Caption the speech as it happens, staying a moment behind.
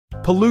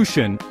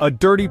Pollution, a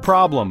dirty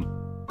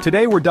problem.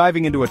 Today we're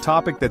diving into a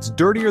topic that's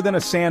dirtier than a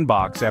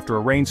sandbox after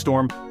a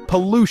rainstorm: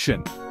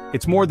 pollution.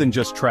 It's more than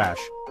just trash.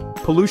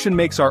 Pollution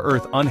makes our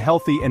Earth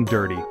unhealthy and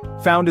dirty,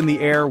 found in the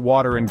air,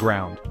 water, and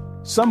ground.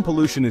 Some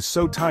pollution is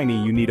so tiny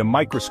you need a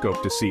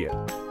microscope to see it.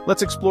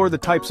 Let's explore the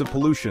types of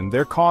pollution,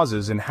 their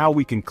causes, and how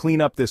we can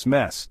clean up this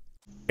mess.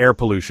 Air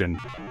pollution.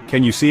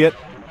 Can you see it?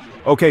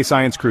 Okay,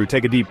 science crew,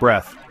 take a deep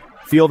breath.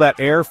 Feel that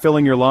air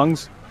filling your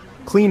lungs?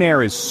 Clean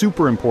air is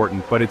super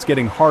important, but it's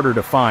getting harder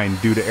to find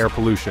due to air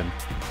pollution.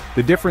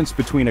 The difference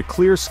between a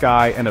clear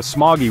sky and a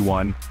smoggy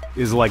one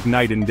is like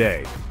night and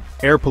day.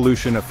 Air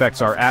pollution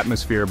affects our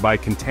atmosphere by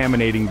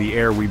contaminating the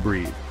air we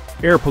breathe.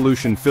 Air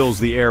pollution fills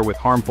the air with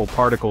harmful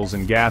particles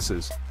and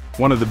gases.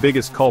 One of the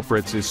biggest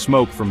culprits is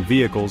smoke from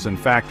vehicles and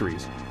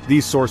factories.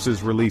 These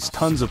sources release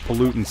tons of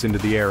pollutants into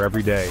the air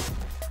every day.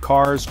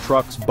 Cars,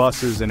 trucks,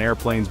 buses, and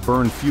airplanes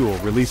burn fuel,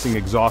 releasing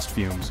exhaust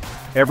fumes.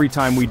 Every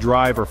time we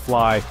drive or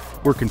fly,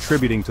 we're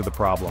contributing to the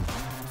problem.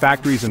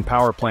 Factories and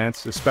power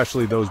plants,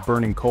 especially those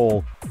burning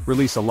coal,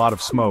 release a lot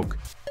of smoke.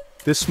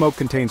 This smoke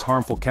contains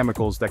harmful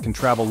chemicals that can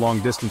travel long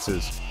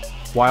distances.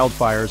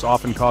 Wildfires,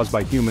 often caused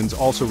by humans,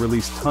 also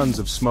release tons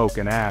of smoke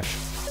and ash.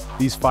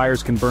 These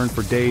fires can burn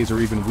for days or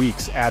even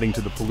weeks, adding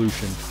to the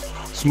pollution.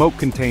 Smoke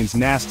contains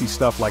nasty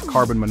stuff like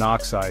carbon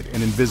monoxide,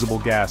 an invisible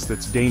gas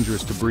that's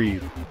dangerous to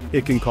breathe.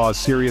 It can cause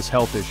serious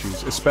health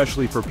issues,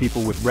 especially for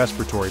people with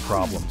respiratory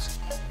problems.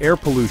 Air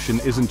pollution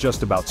isn't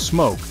just about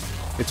smoke.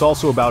 It's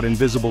also about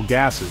invisible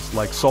gases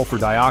like sulfur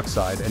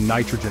dioxide and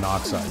nitrogen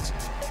oxides.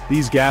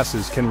 These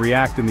gases can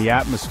react in the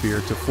atmosphere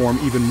to form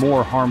even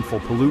more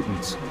harmful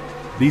pollutants.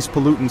 These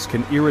pollutants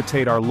can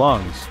irritate our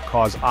lungs,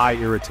 cause eye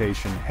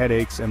irritation,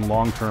 headaches, and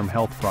long-term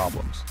health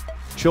problems.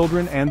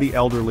 Children and the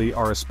elderly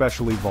are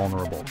especially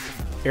vulnerable.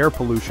 Air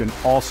pollution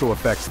also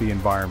affects the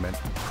environment,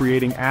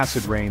 creating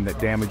acid rain that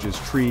damages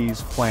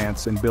trees,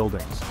 plants, and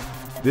buildings.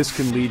 This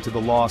can lead to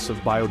the loss of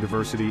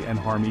biodiversity and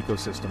harm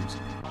ecosystems.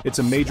 It's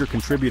a major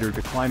contributor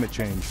to climate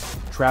change,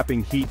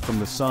 trapping heat from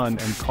the sun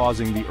and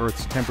causing the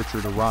Earth's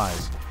temperature to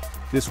rise.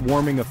 This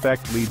warming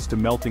effect leads to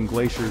melting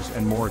glaciers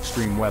and more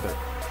extreme weather.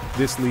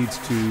 This leads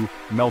to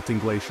melting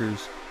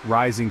glaciers,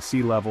 rising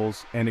sea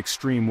levels, and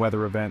extreme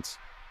weather events.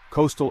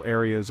 Coastal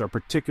areas are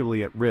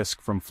particularly at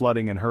risk from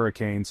flooding and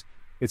hurricanes.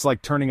 It's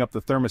like turning up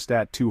the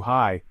thermostat too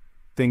high.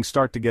 Things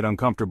start to get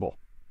uncomfortable.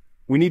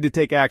 We need to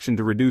take action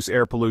to reduce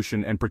air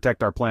pollution and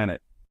protect our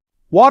planet.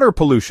 Water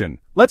pollution.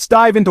 Let's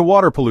dive into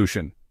water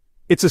pollution.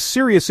 It's a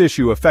serious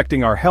issue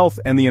affecting our health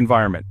and the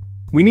environment.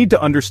 We need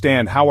to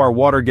understand how our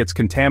water gets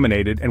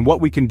contaminated and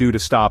what we can do to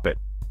stop it.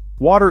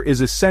 Water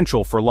is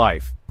essential for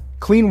life.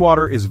 Clean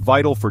water is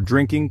vital for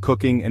drinking,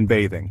 cooking, and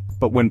bathing,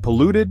 but when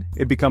polluted,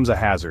 it becomes a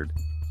hazard.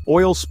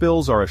 Oil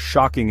spills are a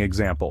shocking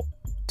example.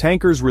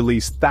 Tankers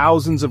release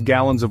thousands of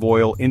gallons of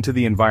oil into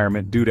the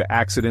environment due to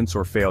accidents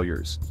or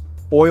failures.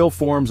 Oil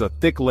forms a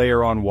thick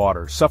layer on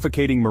water,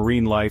 suffocating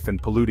marine life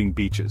and polluting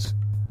beaches.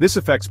 This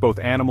affects both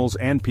animals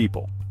and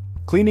people.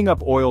 Cleaning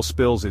up oil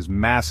spills is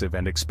massive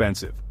and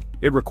expensive.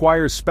 It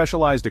requires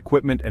specialized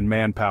equipment and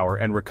manpower,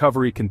 and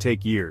recovery can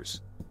take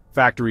years.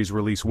 Factories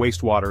release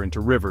wastewater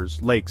into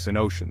rivers, lakes, and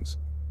oceans.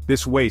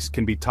 This waste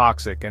can be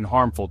toxic and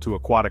harmful to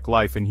aquatic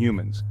life and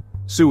humans.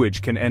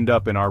 Sewage can end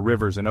up in our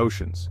rivers and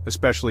oceans,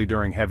 especially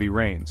during heavy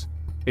rains.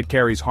 It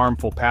carries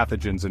harmful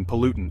pathogens and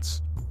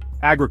pollutants.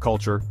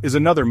 Agriculture is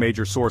another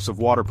major source of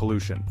water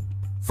pollution.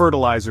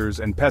 Fertilizers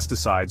and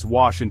pesticides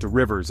wash into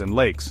rivers and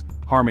lakes,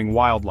 harming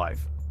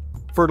wildlife.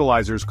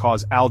 Fertilizers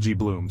cause algae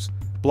blooms,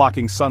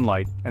 blocking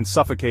sunlight and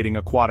suffocating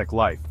aquatic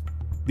life.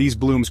 These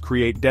blooms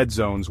create dead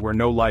zones where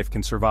no life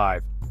can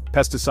survive.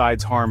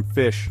 Pesticides harm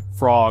fish,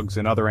 frogs,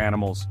 and other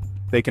animals.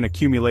 They can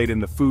accumulate in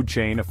the food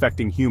chain,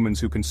 affecting humans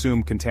who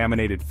consume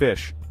contaminated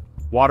fish.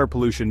 Water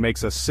pollution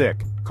makes us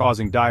sick,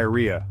 causing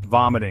diarrhea,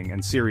 vomiting,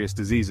 and serious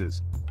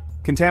diseases.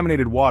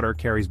 Contaminated water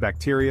carries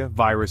bacteria,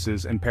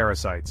 viruses, and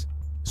parasites.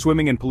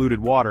 Swimming in polluted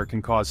water can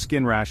cause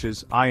skin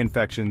rashes, eye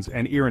infections,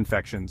 and ear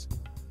infections.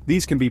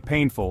 These can be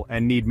painful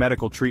and need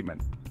medical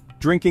treatment.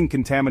 Drinking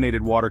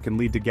contaminated water can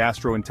lead to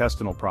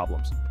gastrointestinal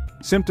problems.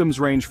 Symptoms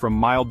range from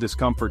mild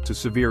discomfort to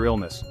severe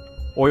illness.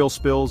 Oil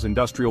spills,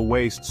 industrial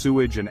waste,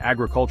 sewage, and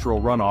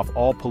agricultural runoff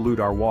all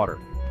pollute our water.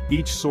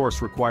 Each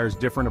source requires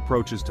different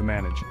approaches to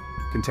manage.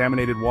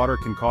 Contaminated water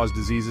can cause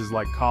diseases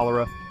like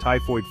cholera,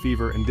 typhoid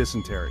fever, and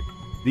dysentery.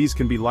 These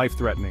can be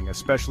life-threatening,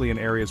 especially in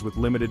areas with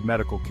limited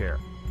medical care.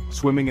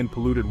 Swimming in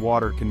polluted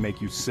water can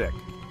make you sick.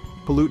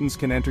 Pollutants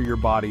can enter your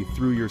body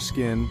through your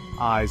skin,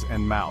 eyes,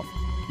 and mouth.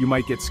 You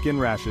might get skin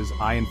rashes,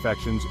 eye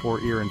infections,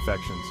 or ear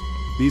infections.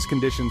 These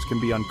conditions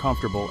can be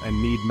uncomfortable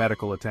and need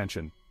medical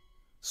attention.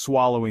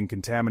 Swallowing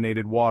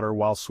contaminated water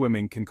while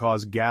swimming can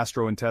cause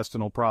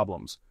gastrointestinal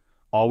problems.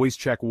 Always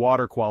check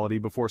water quality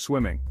before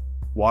swimming.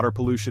 Water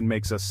pollution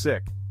makes us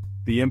sick.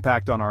 The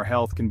impact on our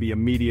health can be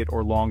immediate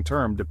or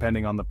long-term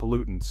depending on the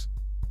pollutants.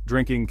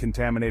 Drinking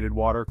contaminated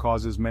water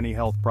causes many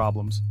health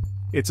problems.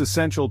 It's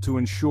essential to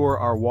ensure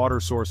our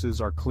water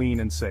sources are clean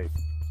and safe.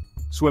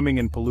 Swimming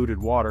in polluted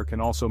water can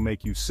also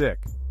make you sick.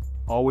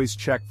 Always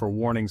check for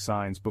warning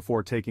signs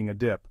before taking a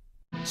dip.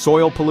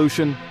 Soil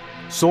pollution.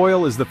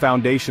 Soil is the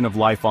foundation of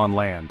life on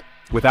land.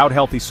 Without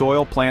healthy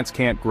soil, plants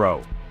can't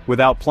grow.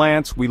 Without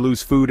plants, we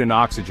lose food and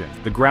oxygen.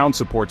 The ground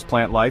supports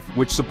plant life,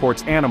 which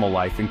supports animal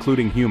life,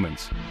 including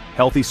humans.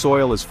 Healthy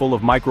soil is full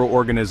of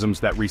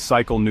microorganisms that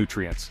recycle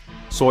nutrients.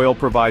 Soil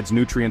provides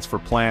nutrients for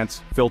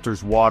plants,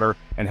 filters water,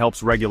 and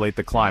helps regulate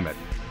the climate.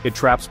 It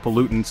traps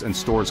pollutants and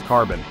stores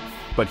carbon.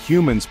 But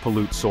humans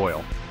pollute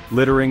soil.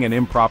 Littering and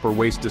improper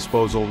waste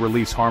disposal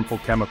release harmful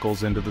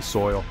chemicals into the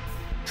soil.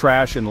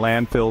 Trash and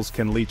landfills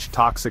can leach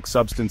toxic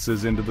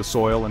substances into the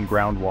soil and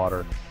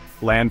groundwater.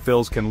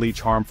 Landfills can leach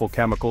harmful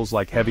chemicals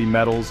like heavy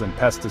metals and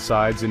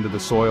pesticides into the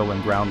soil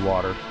and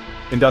groundwater.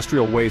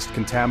 Industrial waste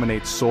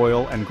contaminates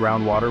soil and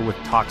groundwater with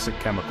toxic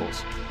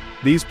chemicals.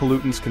 These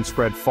pollutants can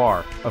spread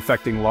far,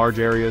 affecting large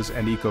areas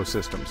and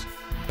ecosystems.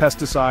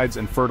 Pesticides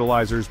and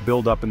fertilizers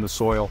build up in the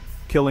soil,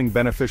 killing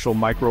beneficial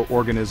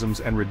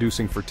microorganisms and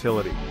reducing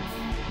fertility.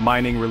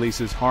 Mining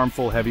releases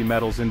harmful heavy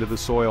metals into the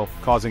soil,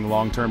 causing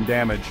long-term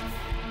damage.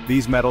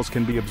 These metals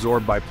can be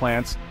absorbed by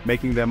plants,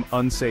 making them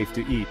unsafe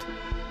to eat.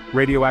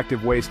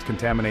 Radioactive waste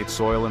contaminates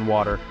soil and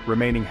water,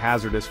 remaining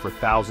hazardous for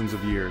thousands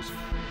of years.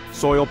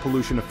 Soil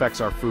pollution affects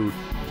our food.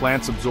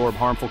 Plants absorb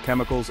harmful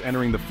chemicals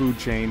entering the food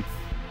chain.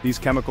 These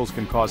chemicals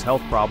can cause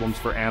health problems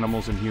for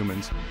animals and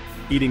humans.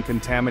 Eating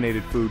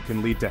contaminated food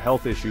can lead to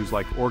health issues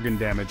like organ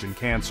damage and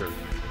cancer.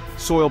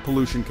 Soil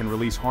pollution can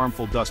release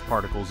harmful dust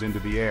particles into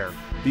the air.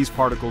 These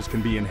particles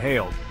can be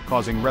inhaled,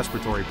 causing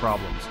respiratory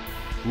problems.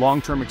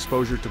 Long-term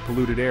exposure to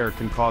polluted air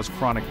can cause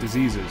chronic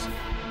diseases.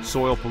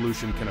 Soil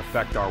pollution can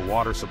affect our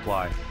water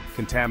supply.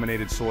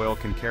 Contaminated soil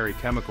can carry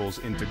chemicals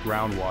into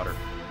groundwater.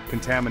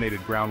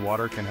 Contaminated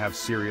groundwater can have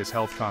serious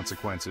health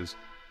consequences.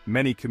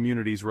 Many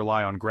communities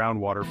rely on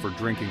groundwater for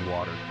drinking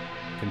water.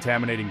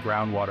 Contaminating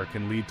groundwater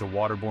can lead to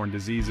waterborne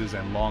diseases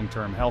and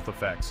long-term health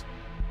effects.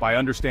 By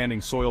understanding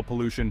soil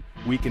pollution,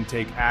 we can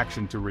take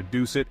action to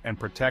reduce it and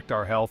protect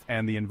our health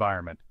and the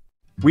environment.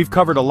 We've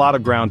covered a lot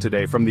of ground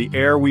today, from the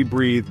air we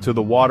breathe to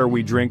the water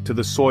we drink to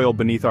the soil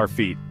beneath our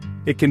feet.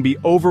 It can be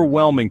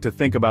overwhelming to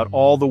think about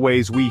all the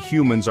ways we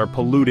humans are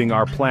polluting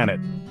our planet.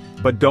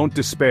 But don't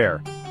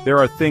despair. There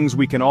are things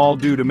we can all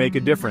do to make a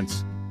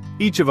difference.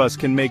 Each of us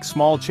can make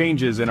small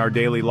changes in our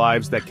daily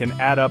lives that can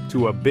add up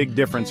to a big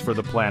difference for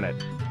the planet.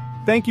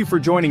 Thank you for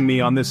joining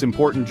me on this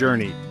important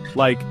journey.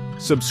 Like,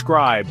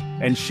 subscribe,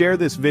 and share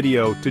this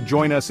video to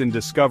join us in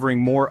discovering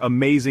more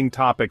amazing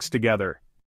topics together.